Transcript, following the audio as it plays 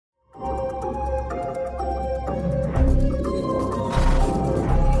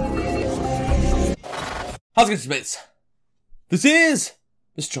How's it going, Smiths? This is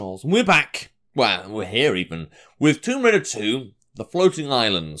Mrjacharles, and we're back. Well, we're here even with Tomb Raider 2, The Floating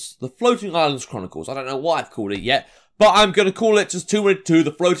Islands. The Floating Islands Chronicles. I don't know what I've called it yet, but I'm going to call it just Tomb Raider 2,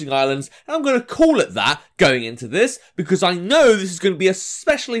 The Floating Islands, and I'm going to call it that going into this, because I know this is going to be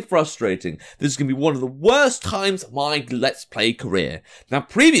especially frustrating. This is going to be one of the worst times of my Let's Play career. Now,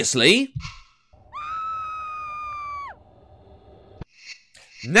 previously...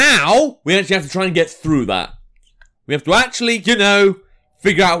 Now, we actually have to try and get through that. We have to actually, you know,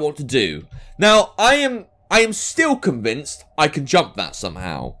 figure out what to do. Now, I am still convinced I can jump that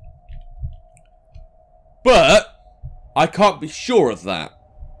somehow. But, I can't be sure of that.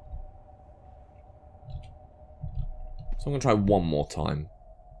 So I'm going to try one more time.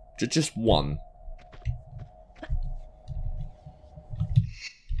 Just one.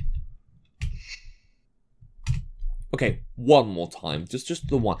 Okay, one more time. Just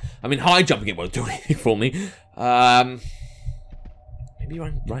the one. I mean, high jumping it won't do anything for me. Maybe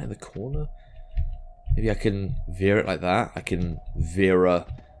right in the corner? Maybe I can veer it like that. I can veer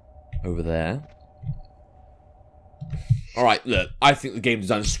over there. Alright, look. I think the game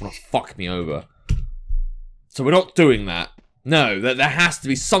designer just want to fuck me over. So we're not doing that. No, there has to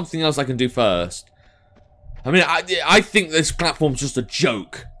be something else I can do first. I mean, I think this platform's just a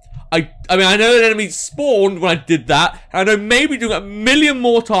joke. I mean, I know an enemy spawned when I did that, and I know maybe doing it a million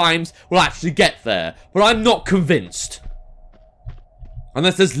more times will actually get there, but I'm not convinced.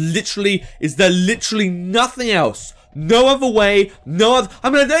 Unless there's literally, is there literally nothing else? No other way, no other, I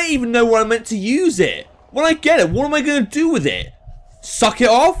mean, I don't even know where I'm meant to use it. When I get it, what am I going to do with it? Suck it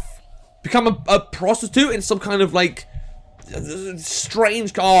off? Become a prostitute in some kind of, like,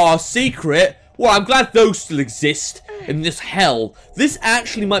 strange, secret? Well, I'm glad those still exist in this hell. This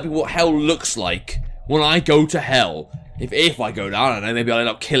actually might be what hell looks like when I go to hell. If I go down, I don't know, maybe I'll end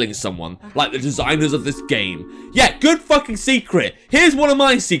up killing someone. Like the designers of this game. Yeah, good fucking secret. Here's one of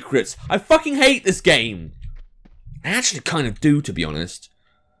my secrets. I fucking hate this game. I actually kind of do, to be honest.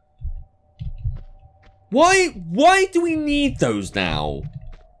 Why do we need those now?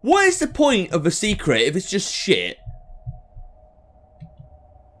 What is the point of a secret if it's just shit?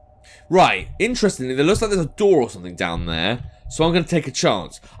 Right, interestingly, there looks like there's a door or something down there, so I'm going to take a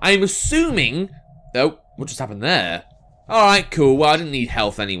chance. I'm assuming... Oh, what just happened there? Alright, cool, well, I didn't need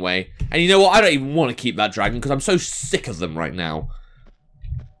health anyway. And you know what, I don't even want to keep that dragon, because I'm so sick of them right now.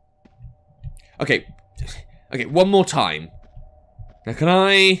 Okay, one more time. Now, can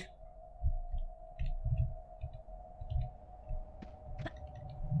I...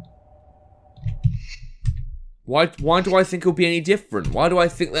 Why do I think it'll be any different? Why do I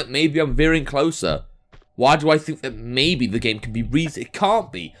think that maybe I'm veering closer? Why do I think that maybe the game can be reasoned? It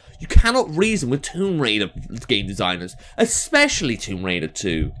can't be. You cannot reason with Tomb Raider game designers. Especially Tomb Raider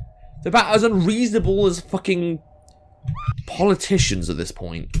 2. They're about as unreasonable as fucking politicians at this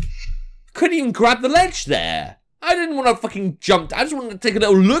point. Couldn't even grab the ledge there. I didn't want to fucking jump. I just wanted to take a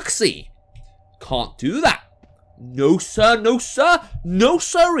little look-see. Can't do that. No sir, no sir, no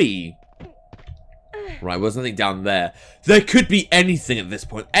siree. Right, well, there's nothing down there. There could be anything at this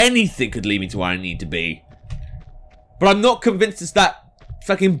point. Anything could lead me to where I need to be. But I'm not convinced it's that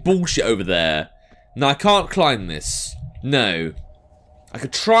fucking bullshit over there. No, I can't climb this. No. I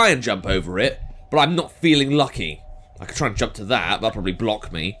could try and jump over it, but I'm not feeling lucky. I could try and jump to that. That'll probably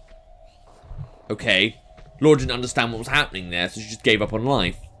block me. Okay. Laura didn't understand what was happening there, so she just gave up on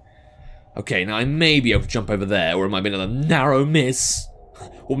life. Okay, now I may be able to jump over there, or it might be another narrow miss.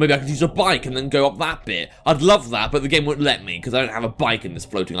 Or maybe I could use a bike and then go up that bit. I'd love that, but the game won't let me because I don't have a bike in this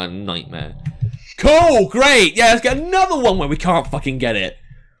floating island nightmare. Cool, great. Yeah, let's get another one where we can't fucking get it.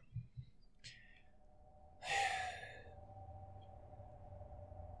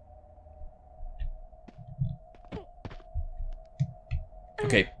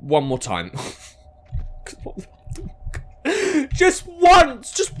 Okay, one more time. Just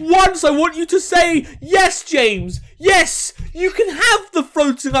once, I want you to say, yes, James, yes, you can have the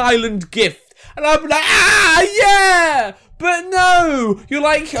floating island gift. And I'll be like, ah, yeah, but no, you're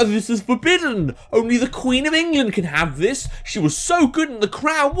like, oh, this is forbidden. Only the Queen of England can have this. She was so good in the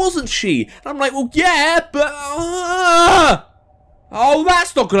crown, wasn't she? And I'm like, well, yeah, but, oh,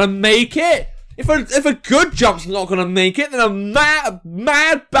 that's not going to make it. If a good jump's not going to make it, then a mad,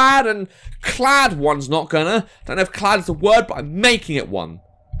 bad, and clad one's not gonna. Don't know if clad is a word, but I'm making it one.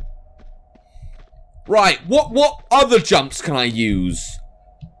 Right, what other jumps can I use?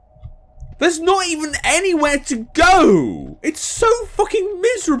 There's not even anywhere to go. It's so fucking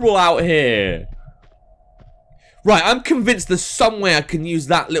miserable out here. Right, I'm convinced there's some way I can use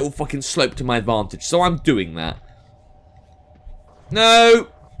that little fucking slope to my advantage, so I'm doing that. No.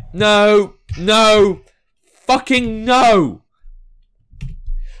 No. fucking know.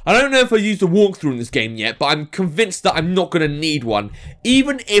 I don't know if I used a walkthrough in this game yet, but I'm convinced that I'm not going to need one.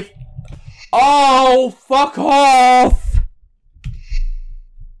 Even if... Oh, fuck off!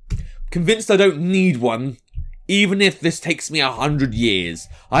 Convinced I don't need one, even if this takes me 100 years.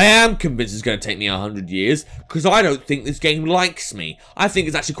 I am convinced it's going to take me 100 years, because I don't think this game likes me. I think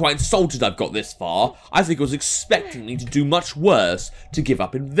it's actually quite insulted I've got this far. I think it was expecting me to do much worse, to give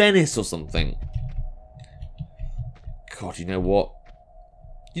up in Venice or something. God, you know what?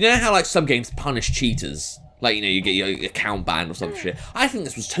 You know how, like, some games punish cheaters? Like, you know, you get your account banned or some shit. I think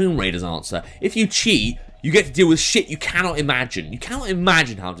this was Tomb Raider's answer. If you cheat, you get to deal with shit you cannot imagine. You cannot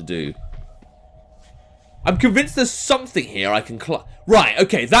imagine how to do. I'm convinced there's something here I can Right,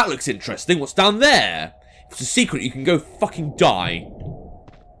 okay, that looks interesting. What's down there? If it's a secret, you can go fucking die.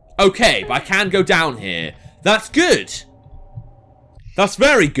 Okay, but I can go down here. That's good. That's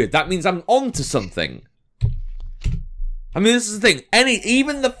very good. That means I'm onto something. I mean, this is the thing.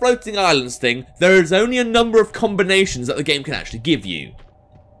 Even the floating islands thing, there is only a number of combinations that the game can actually give you.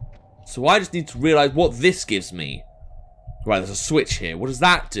 So I just need to realise what this gives me. Right, there's a switch here. What does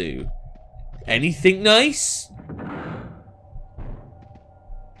that do? Anything nice?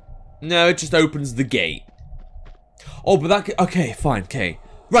 No, it just opens the gate. Oh, but that... Okay, fine, okay.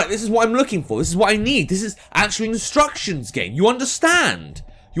 Right, this is what I'm looking for. This is what I need. This is actually an instructions game. You understand?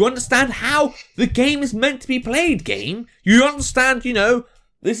 You understand how the game is meant to be played, game? You understand, you know,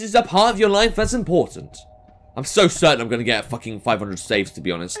 this is a part of your life that's important. I'm so certain I'm going to get fucking 500 saves, to be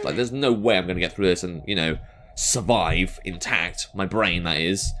honest. Like, there's no way I'm going to get through this and, you know, survive intact. My brain, that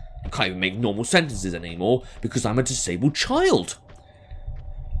is. I can't even make normal sentences anymore because I'm a disabled child.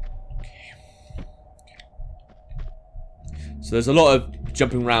 Okay. So there's a lot of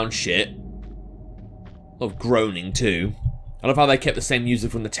jumping around shit. A lot of groaning, too. I love how they kept the same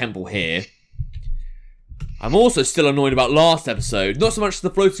music from the temple here. I'm also still annoyed about last episode. Not so much the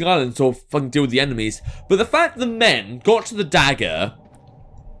floating islands or fucking deal with the enemies, but the fact the men got to the dagger.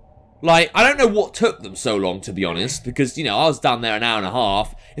 Like, I don't know what took them so long, to be honest, because, you know, I was down there an hour and a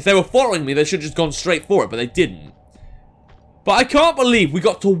half. If they were following me, they should have just gone straight for it, but they didn't. But I can't believe we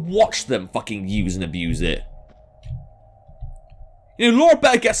got to watch them fucking use and abuse it. You know, Laura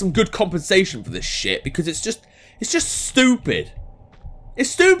better get some good compensation for this shit, because it's just stupid. It's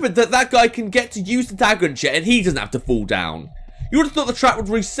stupid that that guy can get to use the dagger and shit and he doesn't have to fall down. You would have thought the trap would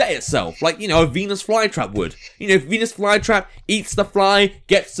reset itself, like, you know, a Venus flytrap would. You know, Venus flytrap eats the fly,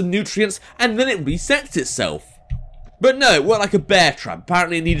 gets some nutrients, and then it resets itself. But no, it worked like a bear trap.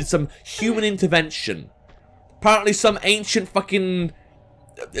 Apparently it needed some human intervention. Apparently some ancient fucking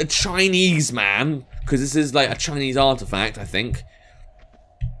Chinese man, because this is like a Chinese artifact, I think.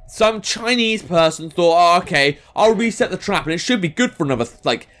 Some Chinese person thought, oh, okay, I'll reset the trap, and it should be good for another,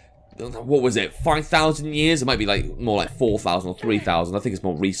 like, what was it, 5,000 years? It might be, like, more like 4,000 or 3,000. I think it's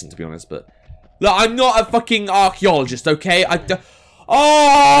more recent, to be honest, but... Look, I'm not a fucking archaeologist, okay?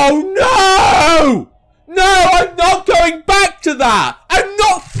 Oh, no! No, I'm not going back to that! I'm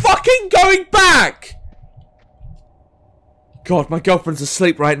not fucking going back! God, my girlfriend's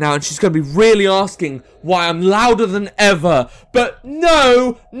asleep right now, and she's going to be really asking why I'm louder than ever. But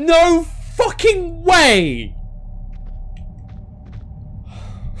no fucking way!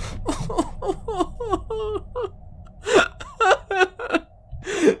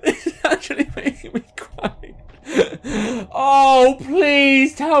 This is actually making me cry. Oh,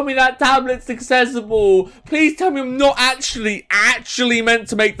 please tell me that tablet's accessible. Please tell me I'm not actually meant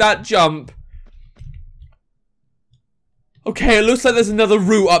to make that jump. Okay, it looks like there's another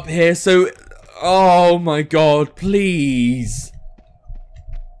route up here, so... Oh my god, please.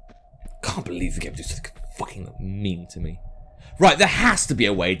 Can't believe the game is just fucking mean to me. Right, there has to be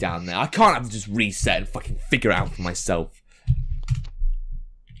a way down there. I can't have to just reset and fucking figure it out for myself.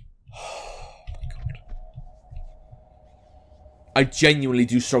 Oh my god. I genuinely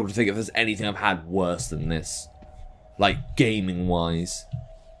do struggle to think if there's anything I've had worse than this. Like, gaming-wise.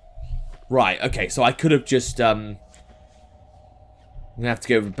 Right, okay, so I could have just, I'm gonna have to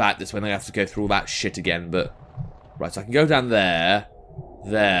go back this way and I have to go through all that shit again, but... Right, so I can go down there.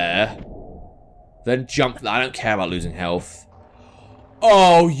 There. Then jump... I don't care about losing health.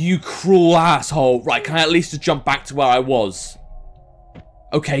 Oh, you cruel asshole. Right, can I at least just jump back to where I was?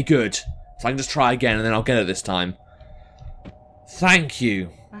 Okay, good. So I can just try again and then I'll get it this time. Thank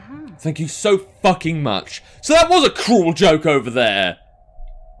you. Thank you so fucking much. So that was a cruel joke over there.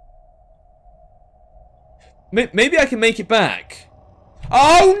 Maybe I can make it back.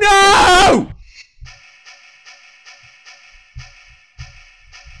 Oh no!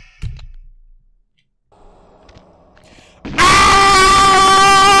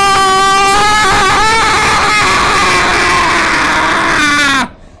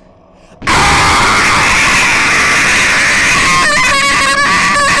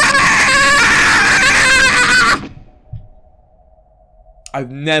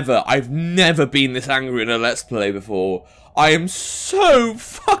 I've never been this angry in a Let's Play before. I am so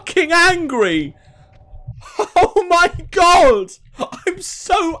fucking angry. Oh my god! I'm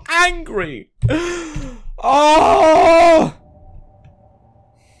so angry. Oh!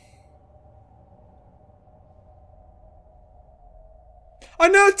 I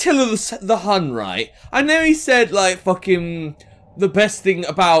know Attila the Hun, right? I know he said, like, fucking... The best thing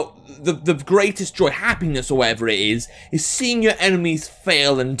about the greatest joy, happiness or whatever it is seeing your enemies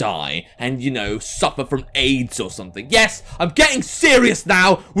fail and die and, you know, suffer from AIDS or something. Yes, I'm getting serious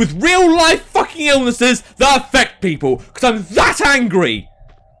now with real life fucking illnesses that affect people because I'm that angry.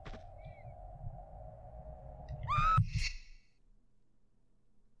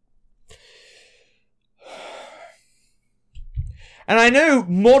 And I know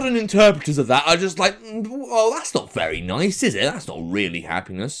modern interpreters of that are just like, well, that's not very nice, is it? That's not really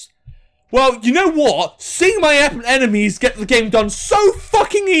happiness. Well, you know what? Seeing my enemies get the game done so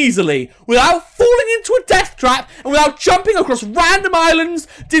fucking easily, without falling into a death trap, and without jumping across random islands,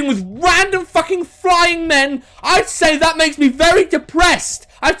 dealing with random fucking flying men, I'd say that makes me very depressed.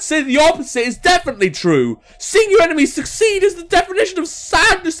 I'd say the opposite is definitely true. Seeing your enemies succeed is the definition of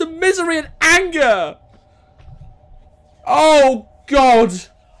sadness and misery and anger. Oh, God.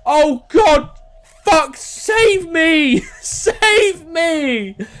 Oh, God. Fuck, save me. Save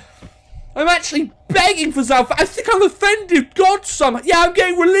me. I'm actually begging for salvation. I think I've offended God somehow. Yeah, I'm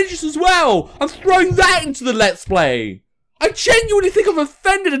getting religious as well. I'm throwing that into the Let's Play. I genuinely think I've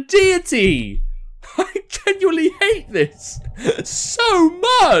offended a deity. I genuinely hate this so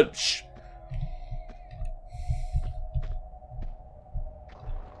much.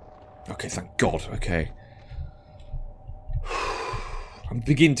 Okay, thank God. Okay. I'm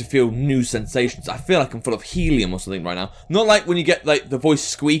beginning to feel new sensations. I feel like I'm full of helium or something right now. Not like when you get, like, the voice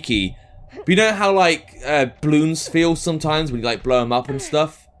squeaky. But you know how, like, balloons feel sometimes when you, like, blow them up and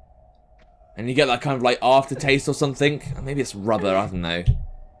stuff? And you get that kind of, like, aftertaste or something? Maybe it's rubber, I don't know.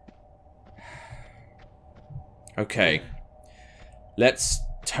 Okay. Let's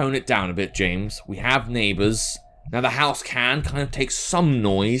tone it down a bit, James. We have neighbours. Now, the house can kind of take some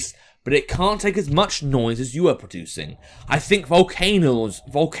noise, but it can't take as much noise as you are producing. I think volcanoes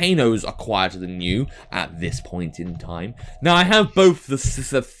are quieter than you at this point in time. Now, I have both the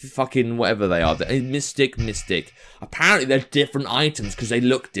fucking whatever they are, the mystic. Apparently, they're different items because they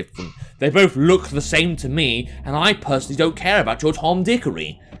look different. They both look the same to me, and I personally don't care about your Tom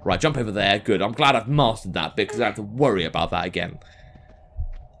Dickery. Right, jump over there. Good. I'm glad I've mastered that bit because I don't have to worry about that again.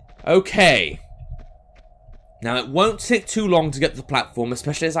 Okay. Now, it won't take too long to get to the platform,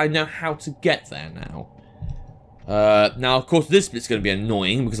 especially as I know how to get there now. Now, of course, this bit's going to be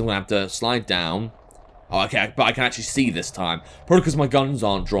annoying because I'm going to have to slide down. Oh, okay, but I can actually see this time. Probably because my guns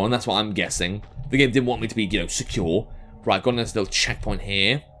aren't drawn, that's what I'm guessing. The game didn't want me to be, you know, secure. Right, got this little checkpoint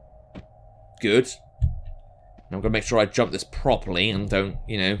here. Good. Now I'm going to make sure I jump this properly and don't,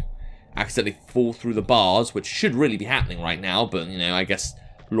 you know, accidentally fall through the bars, which should really be happening right now, but, you know, I guess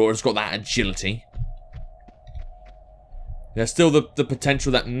Laura's got that agility. There's still the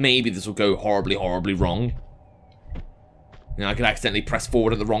potential that maybe this will go horribly wrong. You know, I could accidentally press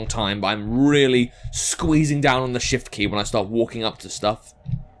forward at the wrong time, but I'm really squeezing down on the shift key when I start walking up to stuff.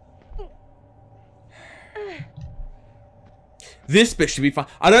 This bit should be fine.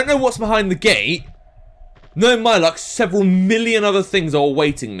 I don't know what's behind the gate. Knowing my luck, several million other things are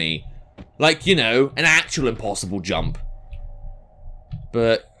awaiting me. Like, you know, an actual impossible jump.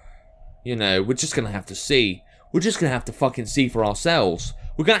 But, you know, we're just gonna have to see. We're just gonna have to fucking see for ourselves.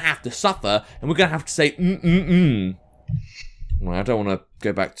 We're gonna have to suffer, and we're gonna have to say, Well, I don't want to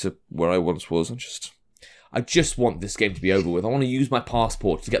go back to where I once was. I just want this game to be over with. I want to use my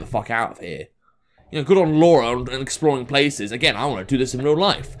passport to get the fuck out of here. You know, good on Laura and exploring places. Again, I want to do this in real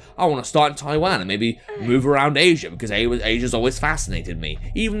life. I want to start in Taiwan and maybe move around Asia, because Asia's always fascinated me.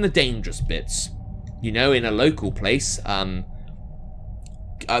 Even the dangerous bits. You know, in a local place, I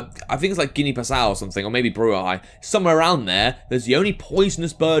think it's like Guinea-Bissau or something, or maybe Brunei. Somewhere around there, there's the only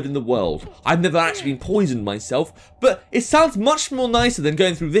poisonous bird in the world. I've never actually been poisoned myself, but it sounds much more nicer than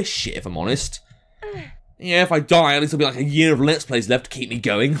going through this shit, if I'm honest. Yeah, if I die, at least there'll be like a year of Let's Plays left to keep me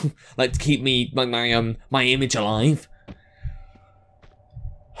going. Like, to keep me, my image alive.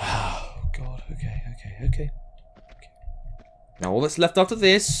 Oh, God, okay. Now, all that's left after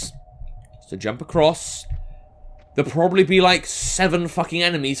this is to jump across. There'll probably be like 7 fucking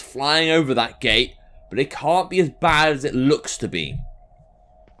enemies flying over that gate, but it can't be as bad as it looks to be.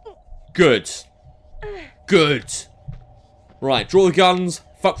 Good. Right, draw the guns,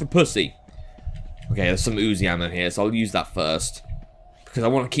 fuck the pussy. Okay, there's some Uzi ammo here, so I'll use that first. Because I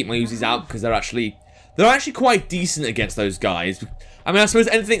want to keep my Uzis out, because they're actually They're actually quite decent against those guys. I mean, I suppose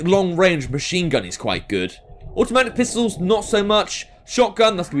anything long-range machine gun is quite good. Automatic pistols, not so much.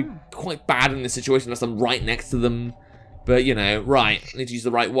 Shotgun, that's going to be quite bad in this situation unless I'm right next to them. But, you know, right. I need to use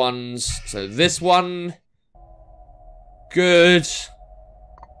the right ones. So this one. Good.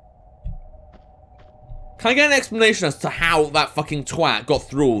 Can I get an explanation as to how that fucking twat got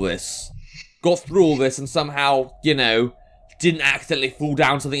through all this? Got through all this and somehow, you know, didn't accidentally fall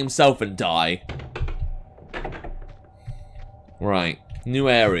down something himself and die. Right. New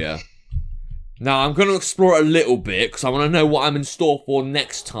area. Now, I'm going to explore it a little bit because I want to know what I'm in store for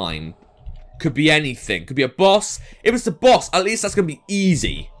next time. Could be anything. Could be a boss. If it's a boss, at least that's going to be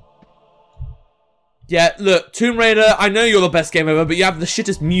easy. Yeah, look, Tomb Raider, I know you're the best game ever, but you have the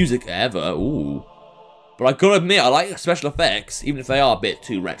shittest music ever. Ooh. But I gotta admit, I like the special effects, even if they are a bit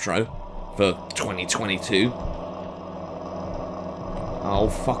too retro for 2022. Oh,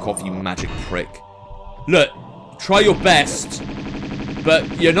 fuck off, you magic prick. Look, try your best,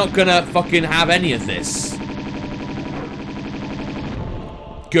 but you're not gonna fucking have any of this.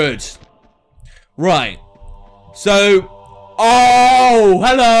 Good. Right. So, oh,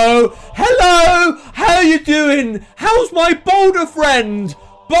 hello, hello, how are you doing? How's my boulder friend?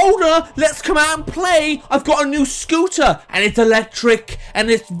 Boulder, let's come out and play. I've got a new scooter and it's electric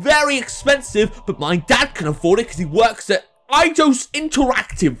and it's very expensive, but my dad can afford it because he works at Eidos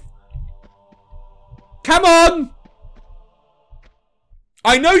Interactive. Come on.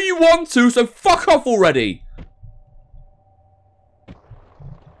 I know you want to, so fuck off already.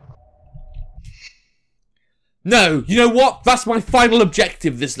 No, you know what? That's my final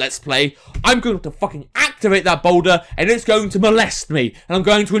objective this Let's Play. I'm going to fucking activate that boulder and it's going to molest me and I'm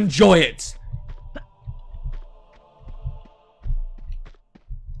going to enjoy it.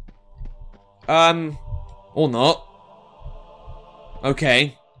 Or not.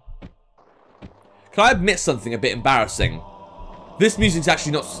 Okay. Can I admit something a bit embarrassing? This music's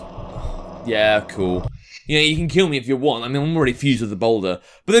actually not... Yeah, cool. You know, you can kill me if you want. I mean, I'm already fused with the boulder.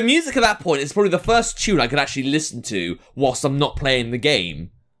 But the music at that point is probably the first tune I could actually listen to whilst I'm not playing the game.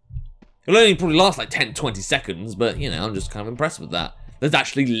 It'll only probably last like 10-20 seconds, but, you know, I'm just kind of impressed with that. There's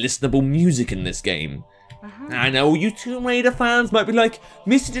actually listenable music in this game. I know all you Tomb Raider fans might be like,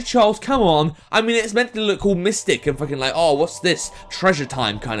 Mrjacharles, come on. I mean, it's meant to look all mystic and fucking like, oh, what's this? Treasure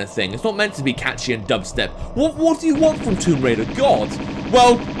time kind of thing. It's not meant to be catchy and dubstep. What do you want from Tomb Raider? God.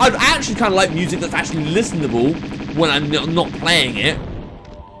 Well, I'd actually kind of like music that's actually listenable when I'm not playing it.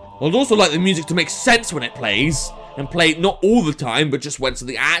 I'd also like the music to make sense when it plays, and play not all the time, but just when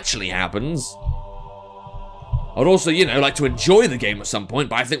something actually happens. I'd also, you know, like to enjoy the game at some point,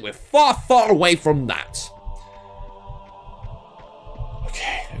 but I think we're far, far away from that.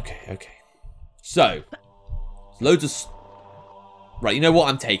 Okay. So, loads of... Right, you know what?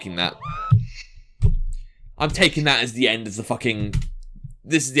 I'm taking that. I'm taking that as the end of the fucking...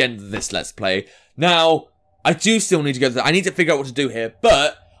 This is the end of this Let's Play. Now, I do still need to go to... I need to figure out what to do here,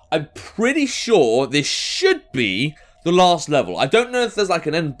 but I'm pretty sure this should be the last level. I don't know if there's like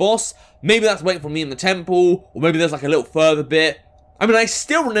an end boss. Maybe that's waiting for me in the temple, or maybe there's like a little further bit. I mean, I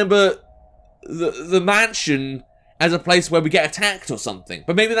still remember the mansion as a place where we get attacked or something.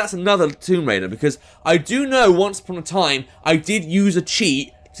 But maybe that's another Tomb Raider, because I do know once upon a time, I did use a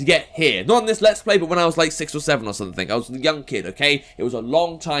cheat to get here. Not in this Let's Play, but when I was like 6 or 7 or something. I was a young kid, okay? It was a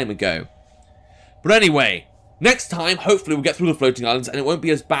long time ago. But anyway, next time, hopefully we'll get through the floating islands and it won't be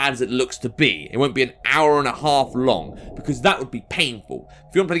as bad as it looks to be. It won't be an hour and a half long, because that would be painful.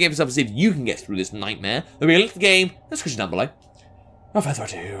 If you want to play the game for yourself and see if you can get through this nightmare, there'll be a link to the game in the description down below. No further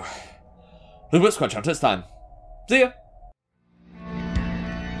ado, the Scratch Out this time. See ya!